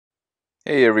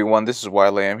Hey everyone, this is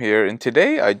Lam here, and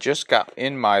today I just got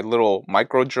in my little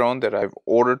micro drone that I've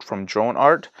ordered from Drone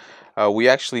Art. We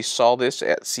actually saw this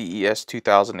at CES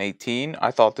 2018. I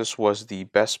thought this was the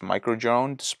best micro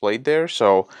drone displayed there,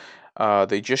 so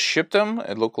they just shipped them.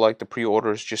 It looked like the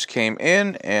pre-orders just came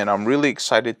in, and I'm really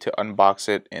excited to unbox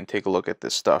it and take a look at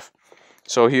this stuff.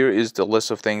 So here is the list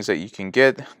of things that you can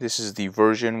get. This is the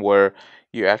version where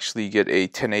you actually get a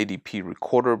 1080p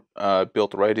recorder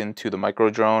built right into the micro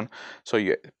drone. So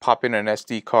you pop in an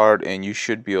SD card and you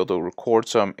should be able to record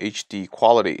some HD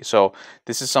quality. So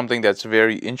this is something that's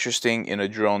very interesting in a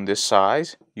drone this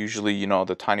size. Usually, you know,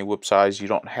 the tiny whip size, you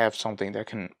don't have something that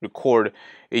can record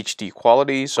HD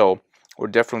quality. So we're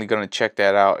definitely going to check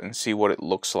that out and see what it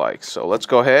looks like. So let's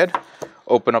go ahead,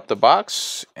 open up the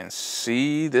box and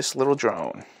see this little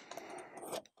drone.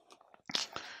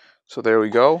 So there we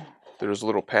go. There's a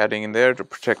little padding in there to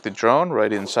protect the drone.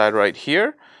 Right inside right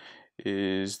here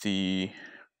is the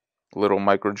little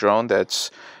micro drone that's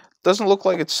doesn't look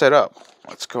like it's set up.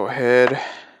 Let's go ahead,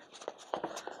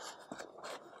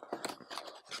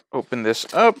 open this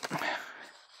up.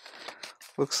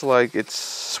 Looks like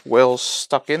it's well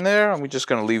stuck in there. I'm just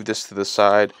going to leave this to the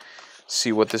side,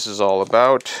 see what this is all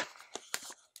about.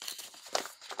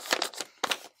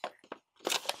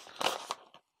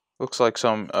 Looks like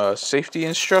some safety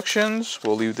instructions.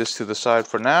 We'll leave this to the side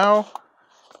for now.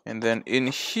 And then in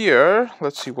here,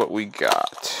 let's see what we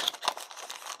got.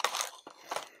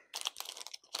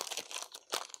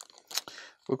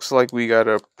 Looks like we got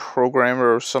a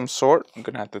programmer of some sort. I'm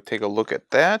going to have to take a look at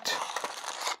that.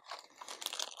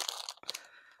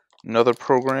 Another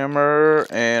programmer,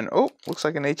 and oh, looks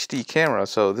like an HD camera.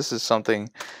 So this is something,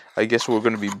 I guess we're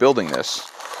going to be building this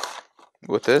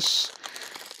with this.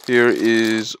 Here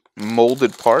is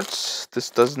molded parts.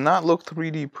 This does not look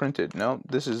 3D printed. No,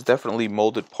 this is definitely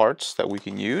molded parts that we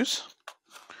can use.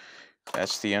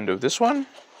 That's the end of this one.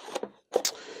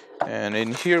 And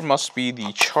in here must be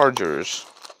the chargers.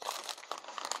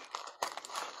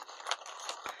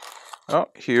 Oh,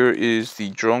 here is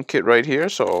the drone kit right here.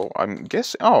 So I'm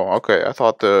guessing, oh, okay. I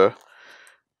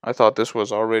thought this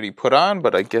was already put on,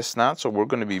 but I guess not. So we're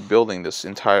going to be building this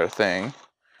entire thing.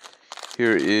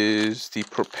 Here is the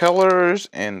propellers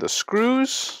and the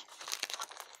screws.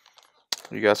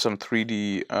 We got some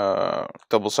 3D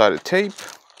double-sided tape.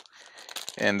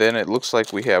 And then it looks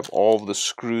like we have all of the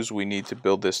screws we need to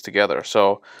build this together.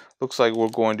 So looks like we're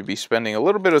going to be spending a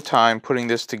little bit of time putting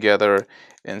this together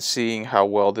and seeing how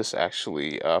well this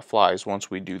actually flies once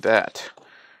we do that.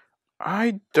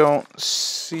 I don't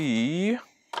see...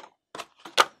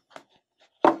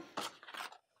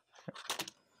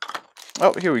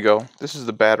 Oh, here we go. This is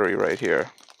the battery right here.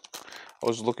 I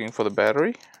was looking for the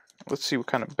battery. Let's see what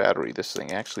kind of battery this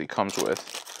thing actually comes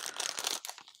with.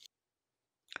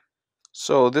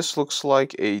 So this looks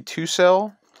like a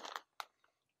 2-cell.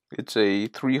 It's a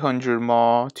 300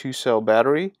 mAh 2-cell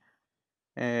battery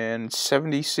and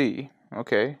 70C.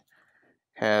 Okay.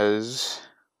 Has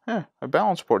a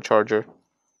balance port charger.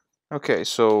 Okay,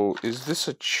 so is this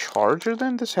a charger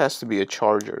then? This has to be a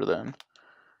charger then.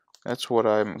 That's what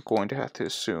I'm going to have to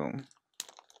assume.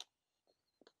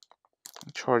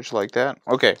 Charge like that.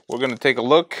 Okay, we're going to take a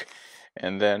look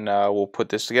and then we'll put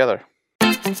this together.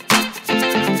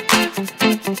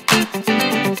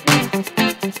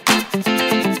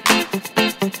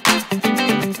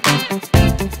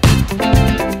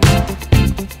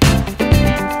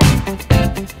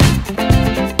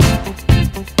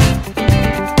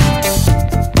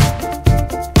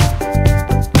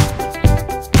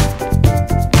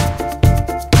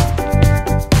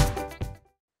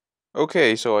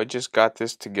 Okay, so I just got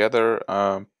this together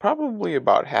probably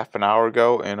about half an hour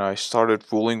ago, and I started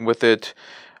fooling with it.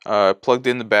 Plugged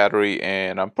in the battery,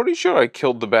 and I'm pretty sure I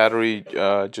killed the battery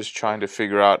just trying to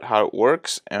figure out how it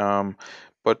works.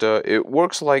 But it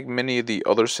works like many of the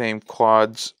other same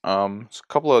quads. A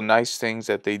couple of nice things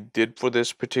that they did for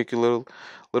this particular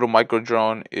little micro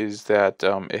drone is that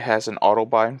it has an auto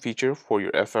bind feature for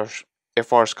your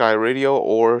FR Sky radio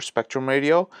or Spectrum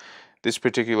radio. This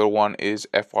particular one is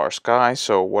FR Sky,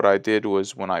 so what I did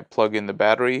was when I plug in the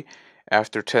battery,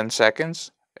 after 10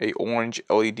 seconds, a orange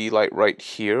LED light right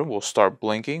here will start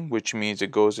blinking, which means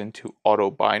it goes into auto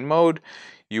bind mode.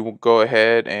 You will go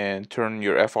ahead and turn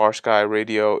your FR Sky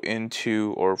radio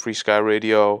into, or Free Sky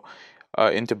radio,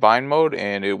 into bind mode,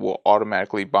 and it will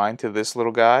automatically bind to this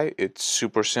little guy. It's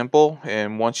super simple,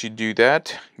 and once you do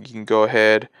that, you can go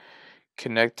ahead,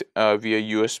 connect via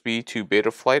USB to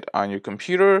betaflight on your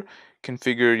computer,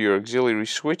 configure your auxiliary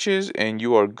switches, and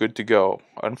you are good to go.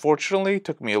 Unfortunately, it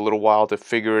took me a little while to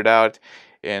figure it out,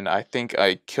 and I think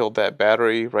I killed that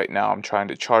battery. Right now I'm trying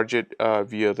to charge it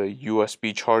via the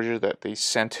USB charger that they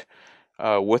sent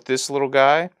with this little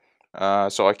guy.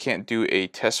 So I can't do a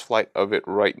test flight of it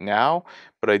right now,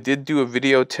 but I did do a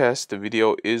video test. The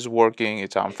video is working.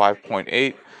 It's on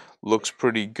 5.8. Looks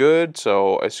pretty good.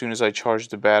 So as soon as I charge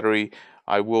the battery,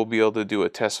 I will be able to do a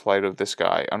test flight of this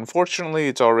guy. Unfortunately,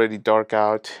 it's already dark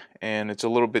out and it's a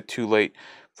little bit too late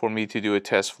for me to do a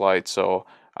test flight. So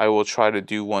I will try to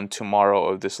do one tomorrow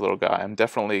of this little guy. I'm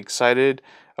definitely excited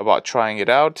about trying it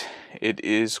out. It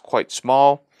is quite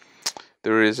small.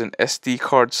 There is an SD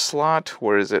card slot.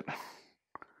 Where is it?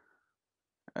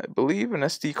 I believe an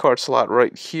SD card slot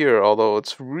right here, although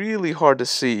it's really hard to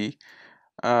see.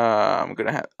 I'm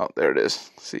gonna have, oh, there it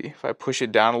is. See, if I push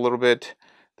it down a little bit,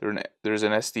 there's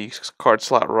an SD card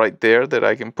slot right there that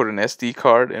I can put an SD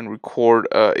card and record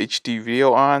HD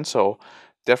video on. So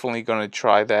definitely gonna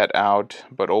try that out.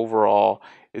 But overall,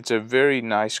 it's a very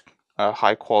nice,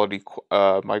 high quality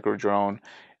micro drone,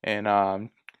 and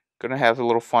gonna have a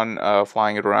little fun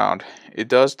flying it around. It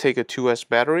does take a 2S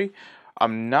battery.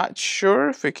 I'm not sure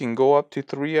if it can go up to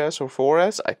 3S or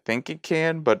 4S. I think it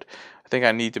can, but I think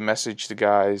I need to message the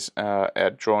guys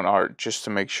at Drone Art just to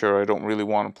make sure. I don't really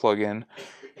want to plug in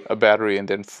a battery and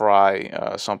then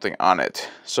fry something on it.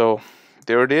 So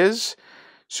there it is.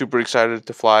 Super excited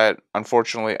to fly it.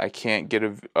 Unfortunately, I can't get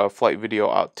a flight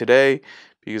video out today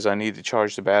because I need to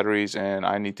charge the batteries and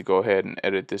I need to go ahead and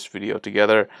edit this video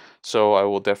together. So I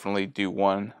will definitely do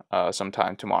one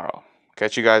sometime tomorrow.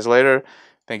 Catch you guys later.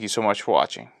 Thank you so much for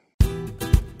watching.